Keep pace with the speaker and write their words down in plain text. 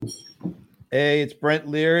Hey, it's Brent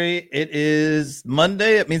Leary. It is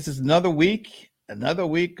Monday. It means it's another week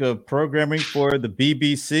of programming for the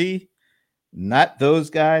BBC. Not those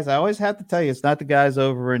guys. I always have to tell you, it's not the guys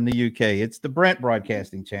over in the UK. It's the Brent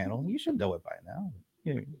Broadcasting Channel. You should know it by now.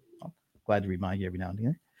 I'm glad to remind you every now and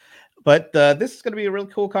then. But this is going to be a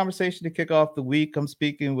really cool conversation to kick off the week. I'm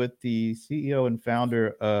speaking with the CEO and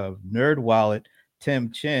founder of NerdWallet,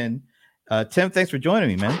 Tim Chen. Tim, thanks for joining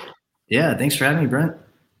me, man. Yeah, thanks for having me, Brent.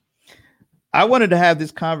 I wanted to have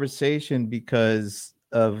this conversation because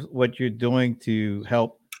of what you're doing to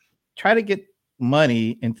help try to get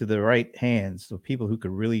money into the right hands of people who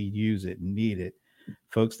could really use it and need it.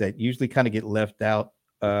 Folks that usually kind of get left out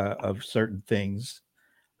of certain things.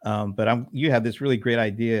 But you have this really great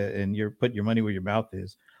idea and you're putting your money where your mouth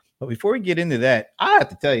is. But before we get into that, I have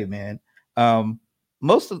to tell you, man,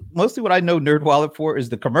 mostly what I know NerdWallet for is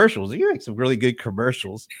the commercials. You make some really good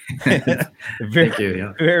commercials. Thank you.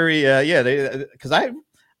 Yeah. Very because I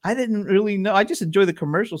didn't really know. I just enjoy the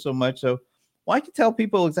commercial so much. So why don't you tell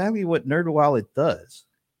people exactly what NerdWallet does?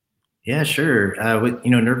 Yeah, sure.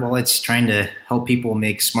 NerdWallet's trying to help people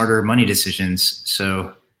make smarter money decisions.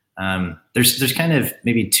 So there's kind of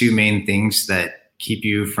maybe two main things that keep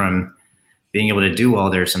you from being able to do well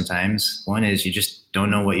there sometimes. One is you just don't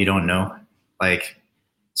know what you don't know. Like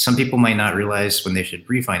some people might not realize when they should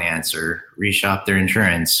refinance or reshop their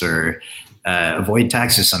insurance or avoid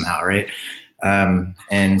taxes somehow, right?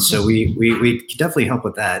 And so we definitely help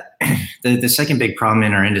with that. The second big problem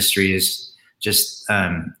in our industry is just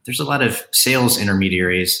there's a lot of sales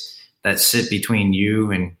intermediaries that sit between you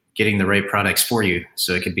and getting the right products for you.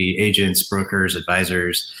 So it could be agents, brokers,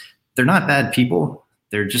 advisors. They're not bad people.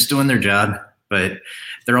 They're just doing their job, but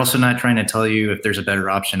they're also not trying to tell you if there's a better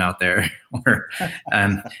option out there. Or,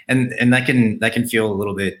 and that can feel a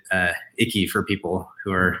little bit icky for people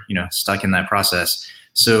who are stuck in that process.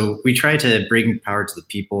 So we try to bring power to the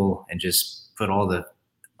people and just put all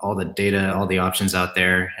the data, all the options out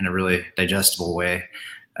there in a really digestible way.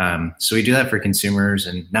 So we do that for consumers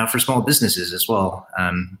and now for small businesses as well.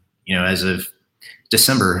 As of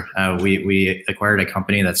December, we acquired a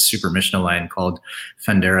company that's super mission aligned called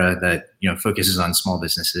Fundera that focuses on small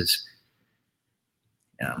businesses.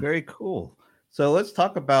 Yeah. Very cool. So let's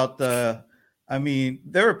talk about there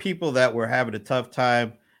are people that were having a tough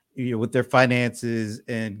time with their finances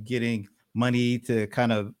and getting money to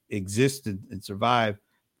kind of exist and survive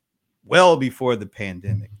well before the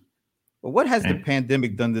pandemic. But what has the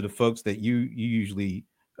pandemic done to the folks that you usually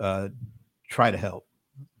try to help?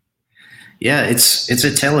 Yeah, it's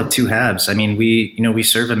a tale of two halves. I mean, we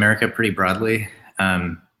serve America pretty broadly.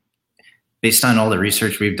 Based on all the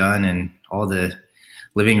research we've done and all the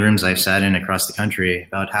living rooms I've sat in across the country,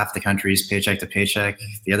 about half the country's paycheck to paycheck.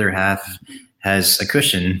 The other half has a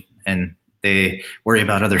cushion and they worry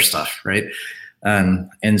about other stuff, right?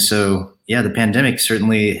 And so, yeah, the pandemic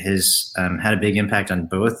certainly has had a big impact on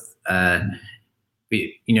both.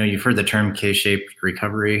 You've heard the term K-shaped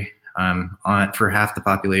recovery. For half the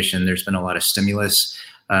population, there's been a lot of stimulus,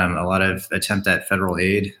 a lot of attempt at federal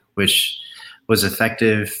aid, which was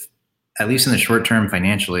effective, at least in the short term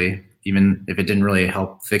financially, even if it didn't really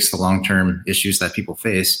help fix the long-term issues that people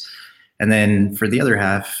face. And then for the other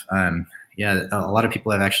half, a lot of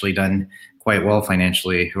people have actually done quite well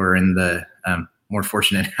financially who are in the more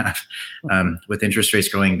fortunate half. With interest rates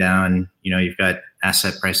going down, you've got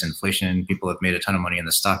asset price inflation. People have made a ton of money in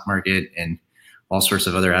the stock market and all sorts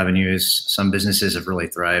of other avenues. Some businesses have really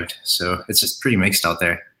thrived. So it's just pretty mixed out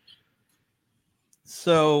there.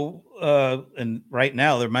 So, and right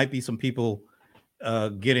now there might be some people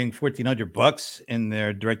getting $1,400 in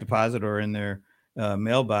their direct deposit or in their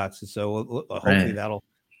mailboxes. So hopefully that'll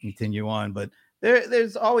continue on. But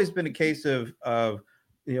there's always been a case of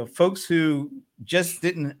folks who just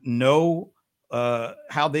didn't know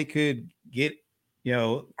how they could get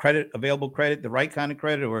available credit, the right kind of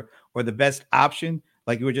credit, or the best option.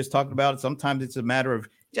 Like you were just talking about, sometimes it's a matter of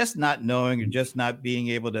just not knowing or just not being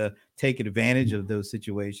able to take advantage of those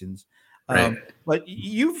situations. Right. But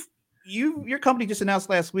your company just announced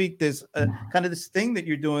last week this kind of this thing that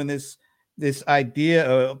you're doing, this idea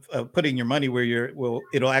of putting your money where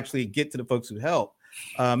it'll actually get to the folks who help.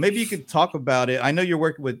 Maybe you could talk about it. I know you're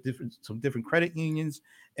working with some different credit unions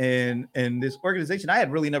and this organization I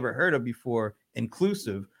had really never heard of before,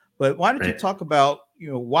 Inclusive. But why don't you talk about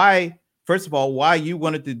why, first of all, why you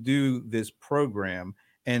wanted to do this program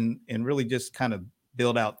and really just kind of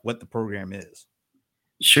build out what the program is?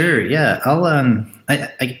 Sure. Yeah.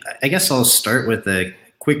 I guess I'll start with a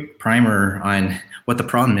quick primer on what the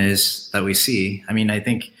problem is that we see. I mean, I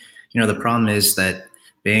think, the problem is that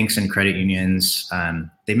banks and credit unions,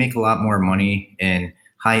 they make a lot more money in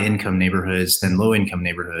high income neighborhoods than low income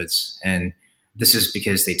neighborhoods. And this is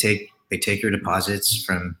because they take your deposits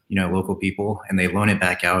from, local people, and they loan it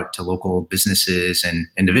back out to local businesses and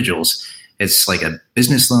individuals. It's like a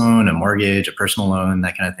business loan, a mortgage, a personal loan,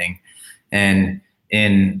 that kind of thing. And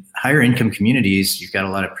in higher income communities, you've got a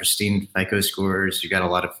lot of pristine FICO scores, you've got a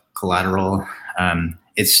lot of collateral.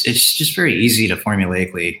 It's just very easy to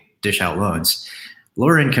formulaically dish out loans.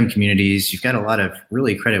 Lower income communities, you've got a lot of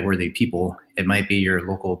really creditworthy people. It might be your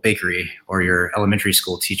local bakery or your elementary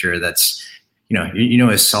school teacher that's,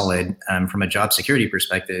 is solid from a job security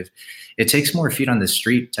perspective. It takes more feet on the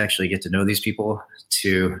street to actually get to know these people,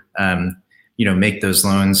 to, make those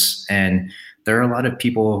loans. And there are a lot of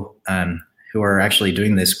people who are actually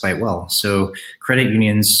doing this quite well. So credit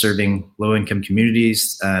unions serving low income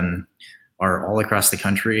communities are all across the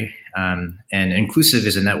country. And Inclusive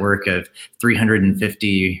is a network of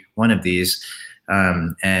 351 of these,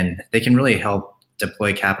 and they can really help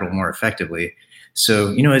deploy capital more effectively.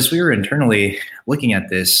 So, as we were internally looking at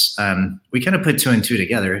this, we kind of put 2 and 2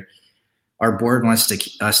 together. Our board wants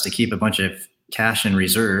us to keep a bunch of cash in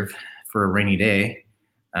reserve for a rainy day.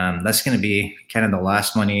 That's going to be kind of the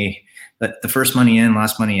last money, the first money in,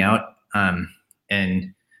 last money out.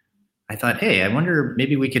 And I thought, hey, I wonder,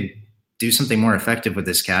 maybe we could do something more effective with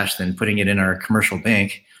this cash than putting it in our commercial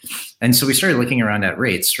bank. And so we started looking around at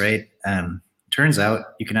rates, right? Turns out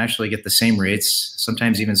you can actually get the same rates,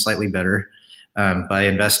 sometimes even slightly better, by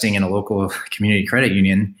investing in a local community credit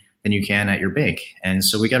union than you can at your bank. And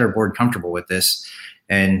so we got our board comfortable with this.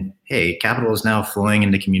 And hey, capital is now flowing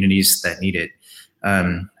into communities that need it.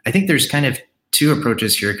 I think there's kind of 2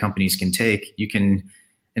 approaches here companies can take. You can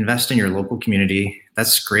invest in your local community.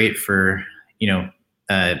 That's great for,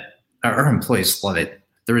 our employees love it.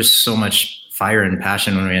 There was so much fire and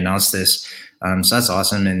passion when we announced this. So that's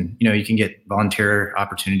awesome. And, you can get volunteer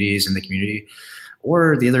opportunities in the community.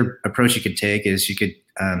 Or the other approach you could take is you could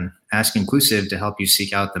ask Inclusive to help you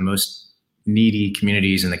seek out the most needy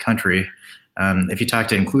communities in the country. If you talk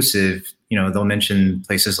to Inclusive, they'll mention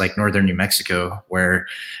places like northern New Mexico, where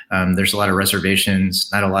there's a lot of reservations,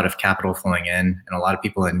 not a lot of capital flowing in, and a lot of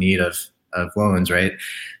people in need of loans, right?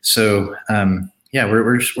 So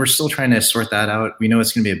we're still trying to sort that out. We know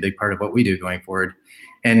it's going to be a big part of what we do going forward.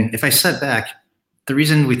 And if I step back, the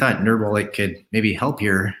reason we thought NerdWallet could maybe help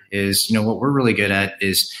here is, what we're really good at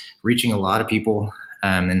is reaching a lot of people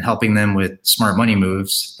and helping them with smart money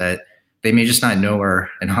moves that they may just not know are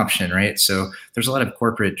an option, right? So there's a lot of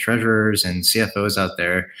corporate treasurers and CFOs out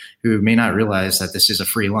there who may not realize that this is a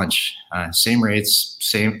free lunch. Same rates,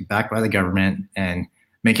 same, backed by the government, and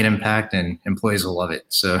make an impact, and employees will love it.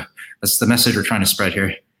 So that's the message we're trying to spread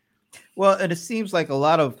here. Well, and it seems like a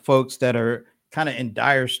lot of folks that are kind of in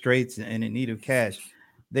dire straits and in need of cash,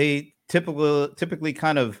 they typically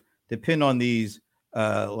kind of depend on these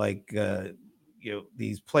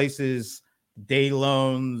these places, day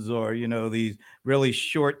loans, or these really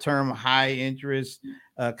short-term high interest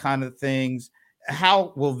kind of things.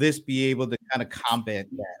 How will this be able to kind of combat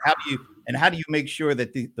that? How do you make sure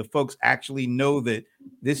that the folks actually know that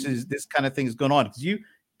this kind of thing is going on? Because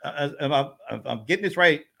I'm getting this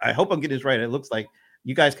right. I hope I'm getting this right. It looks like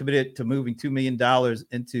you guys committed to moving $2 million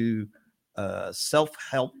into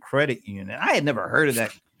self-help credit union. And I had never heard of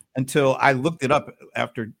that until I looked it up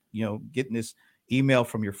after, getting this email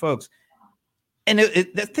from your folks. And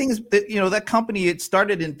that thing is, that company, it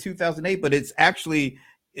started in 2008, but it's actually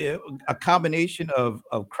a combination of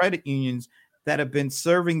credit unions that have been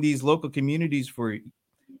serving these local communities for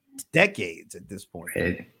decades at this point.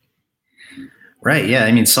 Right. Yeah.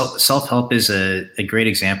 I mean, self-help is a great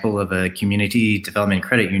example of a community development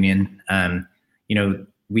credit union.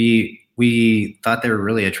 We thought they were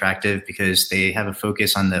really attractive because they have a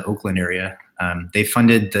focus on the Oakland area. They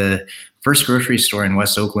funded the first grocery store in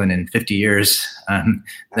West Oakland in 50 years,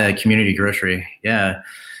 the community grocery. Yeah.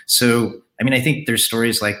 So, I mean, I think there's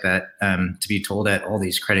stories like that to be told at all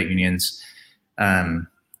these credit unions.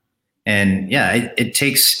 It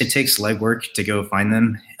takes legwork to go find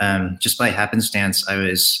them. Just by happenstance, I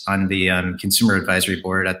was on the consumer advisory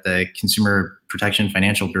board at the Consumer Protection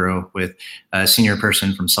Financial Bureau with a senior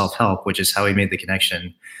person from Self-Help, which is how we made the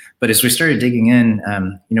connection. But as we started digging in,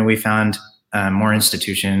 we found more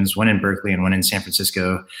institutions, one in Berkeley and one in San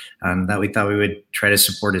Francisco, that we thought we would try to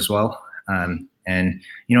support as well. I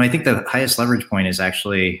think the highest leverage point is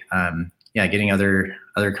actually getting other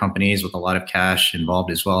companies with a lot of cash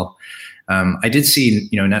involved as well. I did see,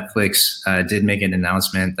 Netflix did make an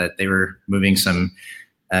announcement that they were moving some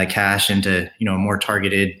cash into, a more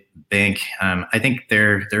targeted bank. I think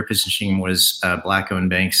their positioning was Black-owned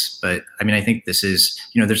banks, but I mean, I think this is,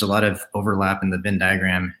 there's a lot of overlap in the Venn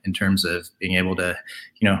diagram in terms of being able to,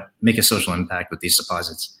 make a social impact with these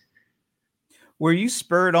deposits. Were you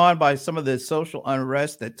spurred on by some of the social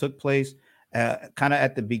unrest that took place kind of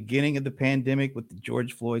at the beginning of the pandemic with the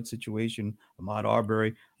George Floyd situation, Ahmaud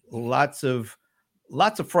Arbery? Lots of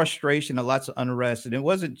frustration and lots of unrest, and it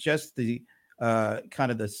wasn't just the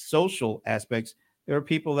kind of the social aspects. There are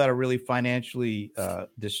people that are really financially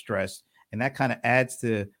distressed, and that kind of adds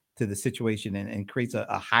to the situation and creates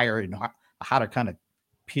a higher and a hotter kind of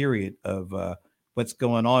period of what's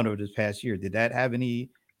going on over this past year. Did that have any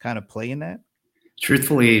kind of play in that?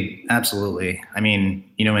 Truthfully, absolutely. I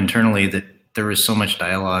mean, internally that there was so much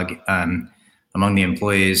dialogue among the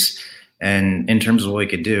employees and in terms of what we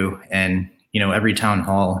could do. And, every town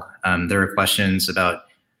hall, there were questions about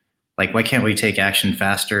like, why can't we take action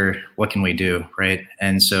faster? What can we do? Right.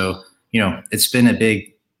 And so, it's been a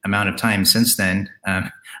big amount of time since then.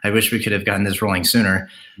 I wish we could have gotten this rolling sooner.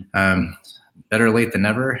 Better late than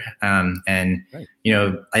never. And,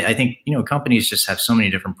 right. I think, companies just have so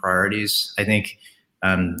many different priorities. I think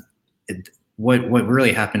what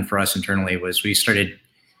really happened for us internally was we started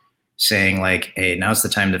saying like, hey, now's the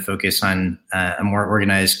time to focus on a more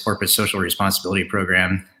organized corporate social responsibility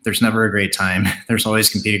program. There's never a great time. There's always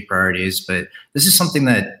competing priorities, but this is something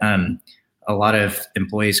that a lot of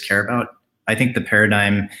employees care about. I think the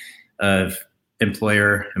paradigm of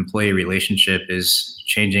employer-employee relationship is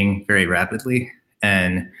changing very rapidly.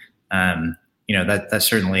 And, that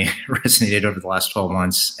certainly resonated over the last 12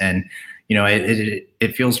 months. And,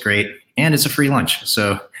 it feels great. And it's a free lunch.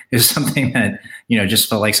 So it was something that, just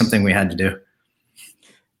felt like something we had to do.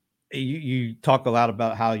 You talk a lot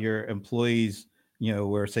about how your employees,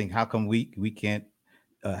 were saying, how come we can't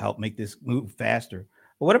help make this move faster?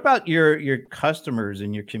 But what about your customers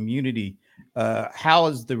and your community? How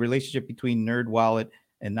is the relationship between NerdWallet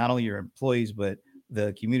and not only your employees, but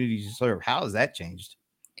the communities you serve? How has that changed?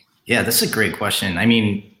 Yeah, that's a great question. I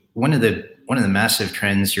mean, one of the massive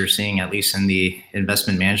trends you're seeing, at least in the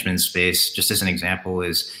investment management space, just as an example,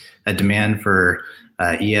 is a demand for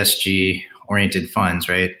ESG oriented funds,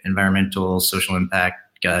 right? Environmental, social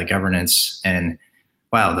impact, governance. And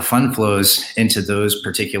wow, the fund flows into those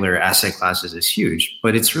particular asset classes is huge,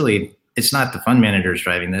 but it's not the fund managers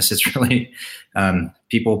driving this. It's really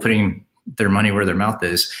people putting their money where their mouth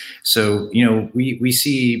is. So,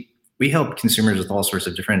 we help consumers with all sorts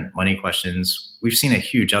of different money questions. We've seen a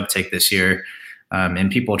huge uptick this year in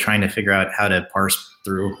people trying to figure out how to parse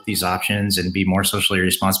through these options and be more socially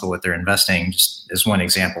responsible with their investing, just as one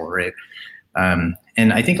example, right?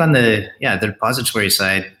 And I think on the depository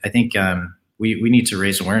side, I think we need to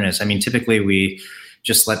raise awareness. I mean, typically we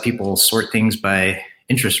just let people sort things by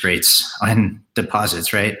interest rates on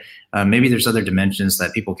deposits, right? Maybe there's other dimensions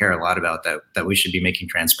that people care a lot about that we should be making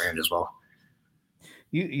transparent as well.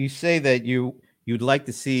 You say that you'd like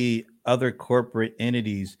to see other corporate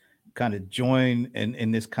entities kind of join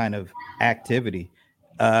in this kind of activity.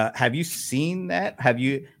 Have you seen that? Have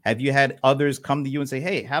you had others come to you and say,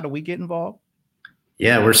 hey, how do we get involved?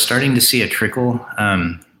 Yeah, we're starting to see a trickle.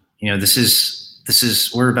 This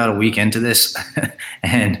is we're about a week into this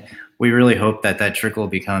and we really hope that trickle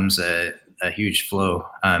becomes a huge flow.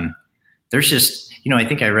 There's just, I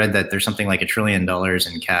think I read that there's something like $1 trillion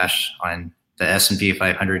in cash on the S&P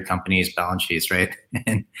 500 companies' balance sheets, right?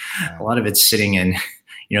 And a lot of it's sitting in,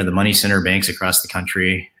 the money center banks across the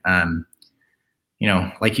country.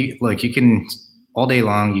 You can all day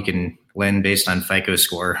long, you can lend based on FICO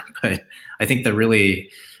score, but I think the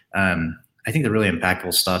really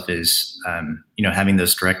impactful stuff is, having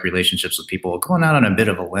those direct relationships with people, going out on a bit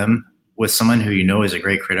of a limb with someone who is a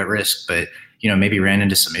great credit risk, but maybe ran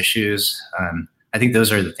into some issues. I think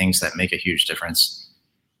those are the things that make a huge difference.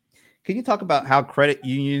 Can you talk about how credit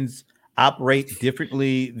unions operate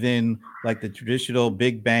differently than like the traditional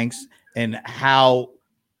big banks, and how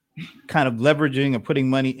kind of leveraging or putting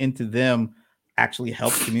money into them actually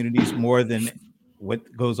helps communities more than what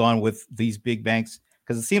goes on with these big banks?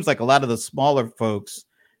 Because it seems like a lot of the smaller folks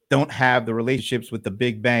don't have the relationships with the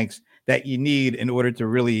big banks that you need in order to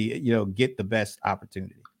really, get the best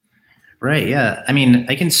opportunity. Right. Yeah. I mean,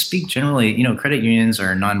 I can speak generally, credit unions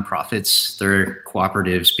are nonprofits. They're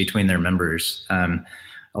cooperatives between their members.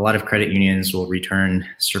 A lot of credit unions will return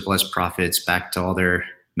surplus profits back to all their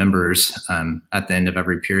members at the end of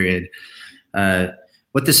every period.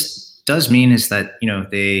 What this does mean is that,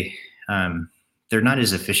 they're not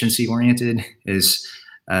as efficiency oriented as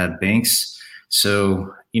banks.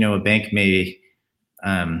 So, a bank may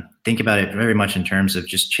think about it very much in terms of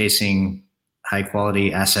just chasing high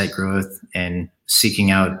quality asset growth and seeking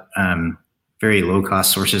out very low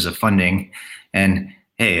cost sources of funding. And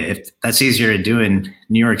hey, if that's easier to do in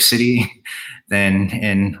New York City than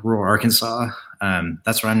in rural Arkansas,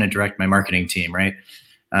 that's where I'm going to direct my marketing team, right?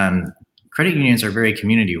 Credit unions are very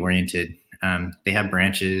community oriented. They have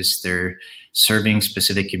branches, they're serving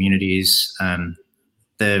specific communities.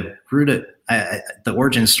 The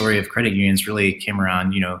origin story of credit unions really came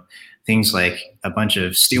around, things like a bunch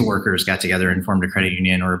of steel workers got together and formed a credit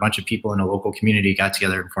union, or a bunch of people in a local community got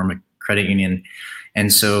together and formed a credit union.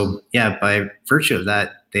 And so, yeah, by virtue of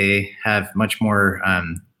that, they have much more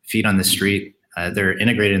feet on the street. They're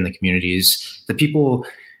integrated in the communities. The people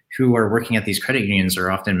who are working at these credit unions are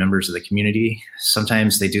often members of the community.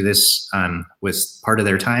 Sometimes they do this with part of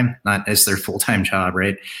their time, not as their full-time job,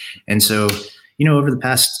 right? And so, over the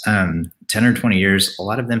past 10 or 20 years, a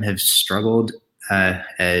lot of them have struggled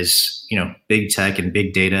as, big tech and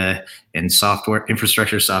big data and software,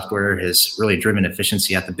 infrastructure software has really driven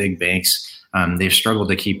efficiency at the big banks. They've struggled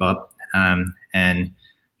to keep up.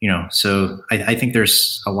 So I think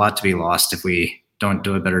there's a lot to be lost if we don't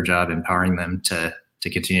do a better job empowering them to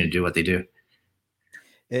continue to do what they do.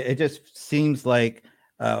 It just seems like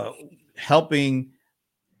helping,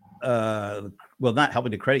 not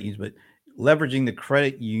helping the credit unions, but leveraging the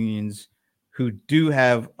credit unions who do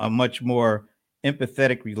have a much more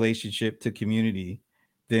empathetic relationship to community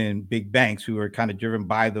than big banks, who are kind of driven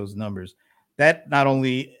by those numbers. That not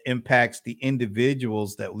only impacts the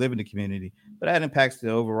individuals that live in the community, but that impacts the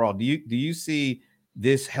overall. Do you see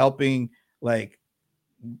this helping, like,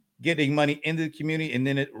 getting money into the community, and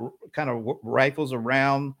then it kind of rifles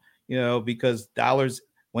around, because dollars,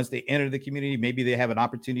 once they enter the community, maybe they have an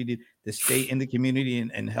opportunity to stay in the community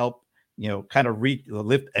and help, kind of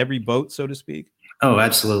lift every boat, so to speak? Oh,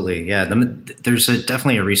 absolutely. Yeah. There's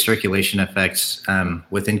definitely a recirculation effect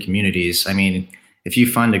within communities. I mean, if you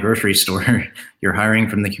fund a grocery store, you're hiring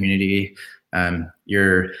from the community.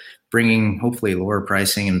 You're bringing hopefully lower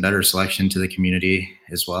pricing and better selection to the community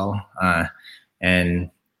as well.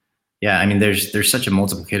 And yeah, I mean, there's such a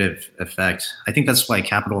multiplicative effect. I think that's why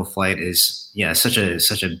capital flight is, such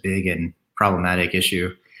a big and problematic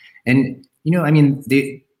issue. And, I mean,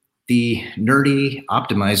 the nerdy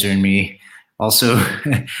optimizer in me also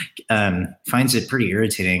finds it pretty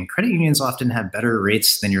irritating. Credit unions often have better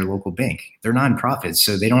rates than your local bank. They're nonprofits,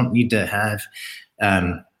 so they don't need to have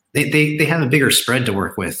they have a bigger spread to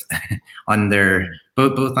work with on their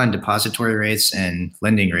both on depository rates and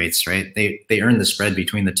lending rates, right? They earn the spread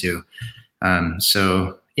between the two.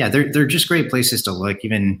 So yeah, they're just great places to look,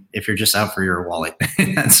 even if you're just out for your wallet.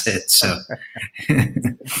 That's it. So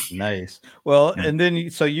nice. Well, yeah. And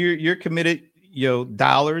then so you're committed,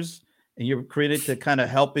 dollars, and you're committed to kind of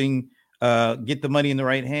helping get the money in the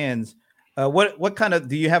right hands. What kind of,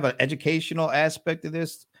 do you have an educational aspect of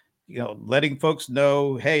this? Letting folks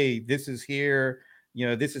know, hey, this is here,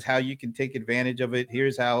 this is how you can take advantage of it.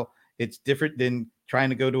 Here's how it's different than trying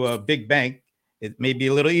to go to a big bank. It may be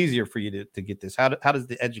a little easier for you to get this. How does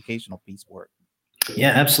the educational piece work?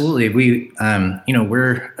 Yeah, absolutely. We,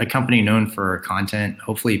 we're a company known for our content.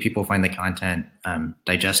 Hopefully people find the content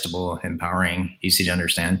digestible, empowering, easy to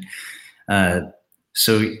understand.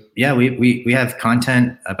 So yeah, we have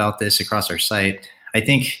content about this across our site. I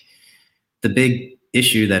think the big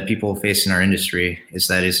issue that people face in our industry is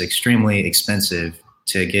that it's extremely expensive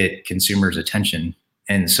to get consumers' attention.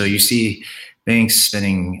 And so you see banks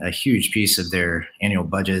spending a huge piece of their annual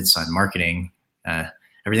budgets on marketing,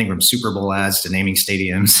 everything from Super Bowl ads to naming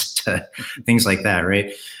stadiums to things like that,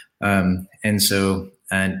 right? And so,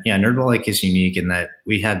 NerdWallet is unique in that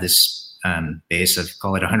we have this base of,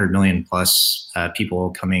 call it 100 million plus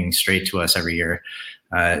people coming straight to us every year,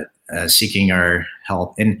 seeking our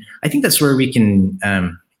help. And I think that's where we can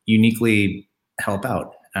uniquely help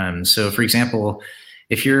out. So for example,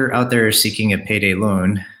 if you're out there seeking a payday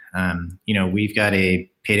loan, we've got a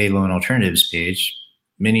payday loan alternatives page,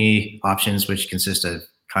 many options, which consist of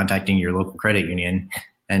contacting your local credit union.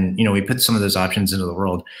 And, we put some of those options into the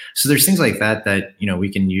world. So there's things like that, we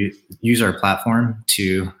can use our platform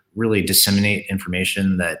to really disseminate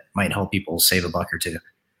information that might help people save a buck or two.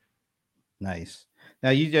 Nice. Now,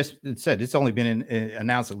 you just said it's only been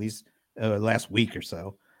announced at least last week or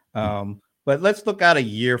so. But let's look out a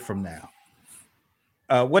year from now.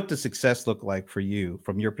 What does success look like for you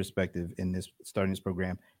from your perspective in starting this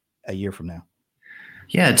program a year from now?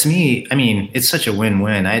 Yeah, to me, I mean, it's such a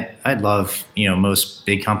win-win. I'd love, most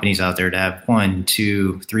big companies out there to have 1%,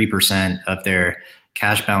 2%, 3% of their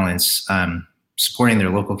cash balance supporting their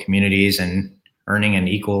local communities and earning an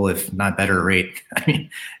equal, if not better rate. I mean,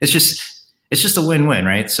 it's just a win-win,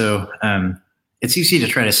 right? So it's easy to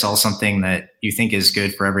try to sell something that you think is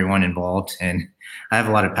good for everyone involved. And I have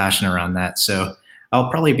a lot of passion around that. So I'll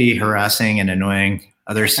probably be harassing and annoying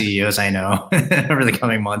other CEOs I know over the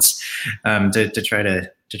coming months to try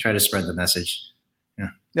to spread the message. Yeah.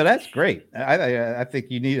 No, that's great. I think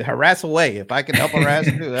you need to harass away. If I can help harass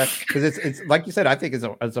too, because it's like you said, I think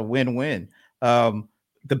it's a win-win.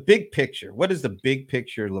 The big picture. What does the big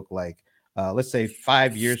picture look like? Let's say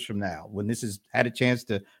 5 years from now, when this has had a chance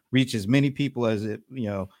to reach as many people as it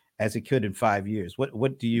could in 5 years.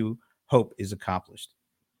 What do you hope is accomplished?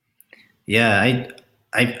 Yeah,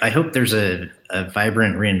 I hope there's a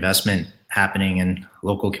vibrant reinvestment happening in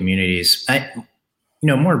local communities.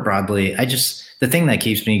 More broadly, the thing that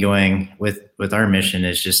keeps me going with our mission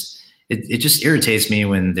is just, it just irritates me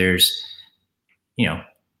when there's,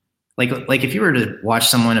 like if you were to watch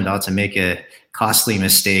someone about to make a costly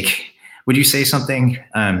mistake, would you say something?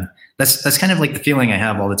 That's kind of like the feeling I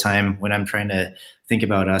have all the time when I'm trying to think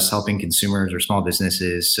about us helping consumers or small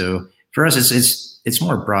businesses. So for us, it's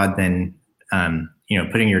more broad than,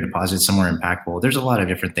 putting your deposit somewhere impactful. There's a lot of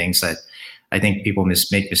different things that I think people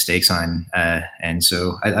make mistakes on. And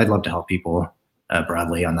so I'd love to help people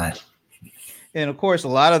broadly on that. And of course, a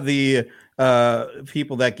lot of the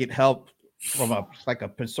people that get help from a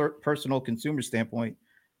personal consumer standpoint,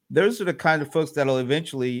 those are the kind of folks that'll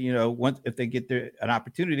eventually, if they get an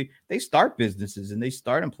opportunity, they start businesses and they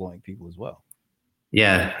start employing people as well.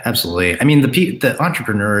 Yeah, absolutely. I mean, the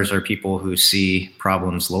entrepreneurs are people who see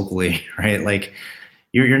problems locally, right? Like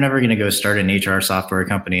you're never going to go start an HR software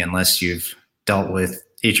company unless you've dealt with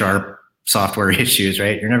HR software issues,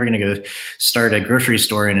 right? You're never going to go start a grocery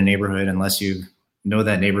store in a neighborhood unless you know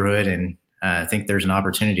that neighborhood and think there's an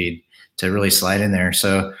opportunity to really slide in there.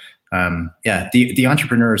 So the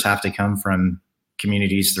entrepreneurs have to come from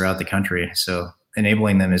communities throughout the country. So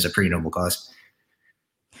enabling them is a pretty noble cause.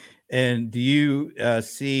 And do you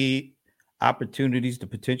see opportunities to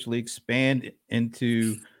potentially expand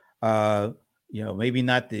into, maybe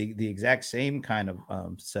not the exact same kind of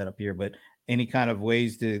setup here, but any kind of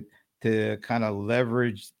ways to kind of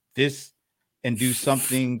leverage this and do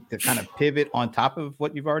something to kind of pivot on top of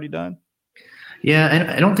what you've already done?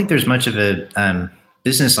 Yeah, I don't think there's much of a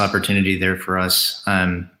business opportunity there for us.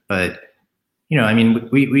 But,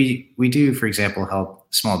 we do, for example, help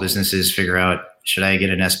small businesses figure out, should I get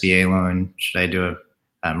an SBA loan? Should I do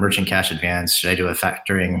a merchant cash advance? Should I do a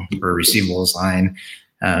factoring or a receivables line?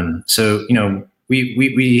 So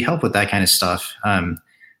we help with that kind of stuff.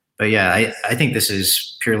 But yeah, I think this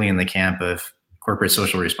is purely in the camp of corporate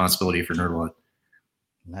social responsibility for NerdWallet.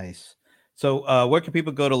 Nice. So where can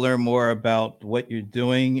people go to learn more about what you're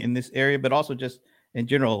doing in this area, but also just in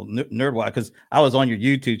general, NerdWallet? Because I was on your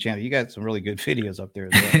YouTube channel. You got some really good videos up there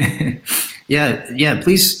as well. Yeah.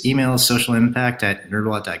 Please email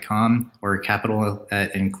socialimpact@nerdwallet.com or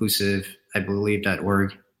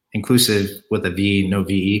capital@inclusive.org. Inclusive with a V, no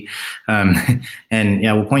VE. And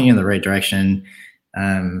we'll point you in the right direction.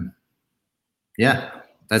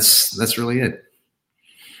 That's really it.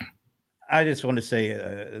 I just want to say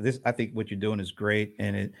this. I think what you're doing is great,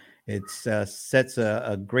 and it sets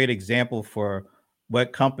a great example for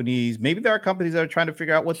what companies. Maybe there are companies that are trying to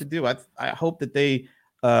figure out what to do. I hope that they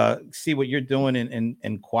see what you're doing and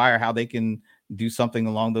inquire how they can do something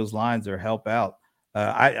along those lines or help out.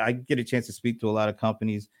 I get a chance to speak to a lot of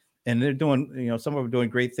companies, and they're doing, some of them are doing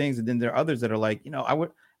great things, and then there are others that are like, I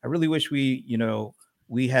really wish we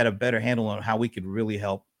had a better handle on how we could really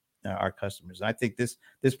help our customers. And I think this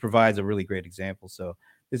provides a really great example. So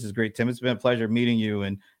this is great, Tim. It's been a pleasure meeting you.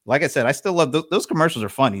 And like I said, I still love those commercials. Are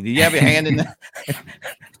funny. Do you have your hand in that?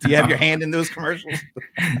 Do you have your hand in those commercials?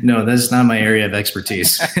 No, that's not my area of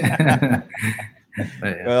expertise.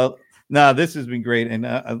 Well, no, this has been great. And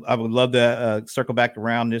I would love to circle back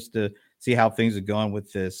around just to see how things are going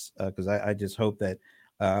with this. Because I just hope that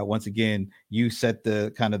once again, you set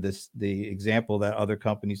the example that other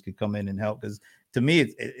companies could come in and help. Because to me,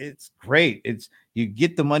 it's great. You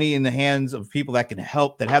get the money in the hands of people that can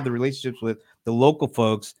help, that have the relationships with the local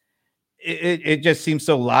folks. It just seems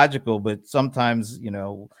so logical, but sometimes,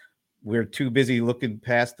 we're too busy looking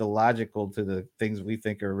past the logical to the things we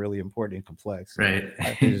think are really important and complex. Right.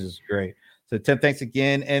 This is great. So Tim, thanks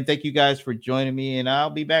again. And thank you guys for joining me. And I'll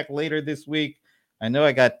be back later this week. I know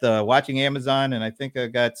I got watching Amazon, and I think I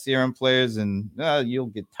got CRM players, and you'll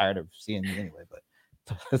get tired of seeing me anyway, but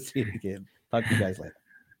let's see it again. Talk to you guys later.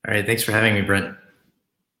 All right. Thanks for having me, Brent.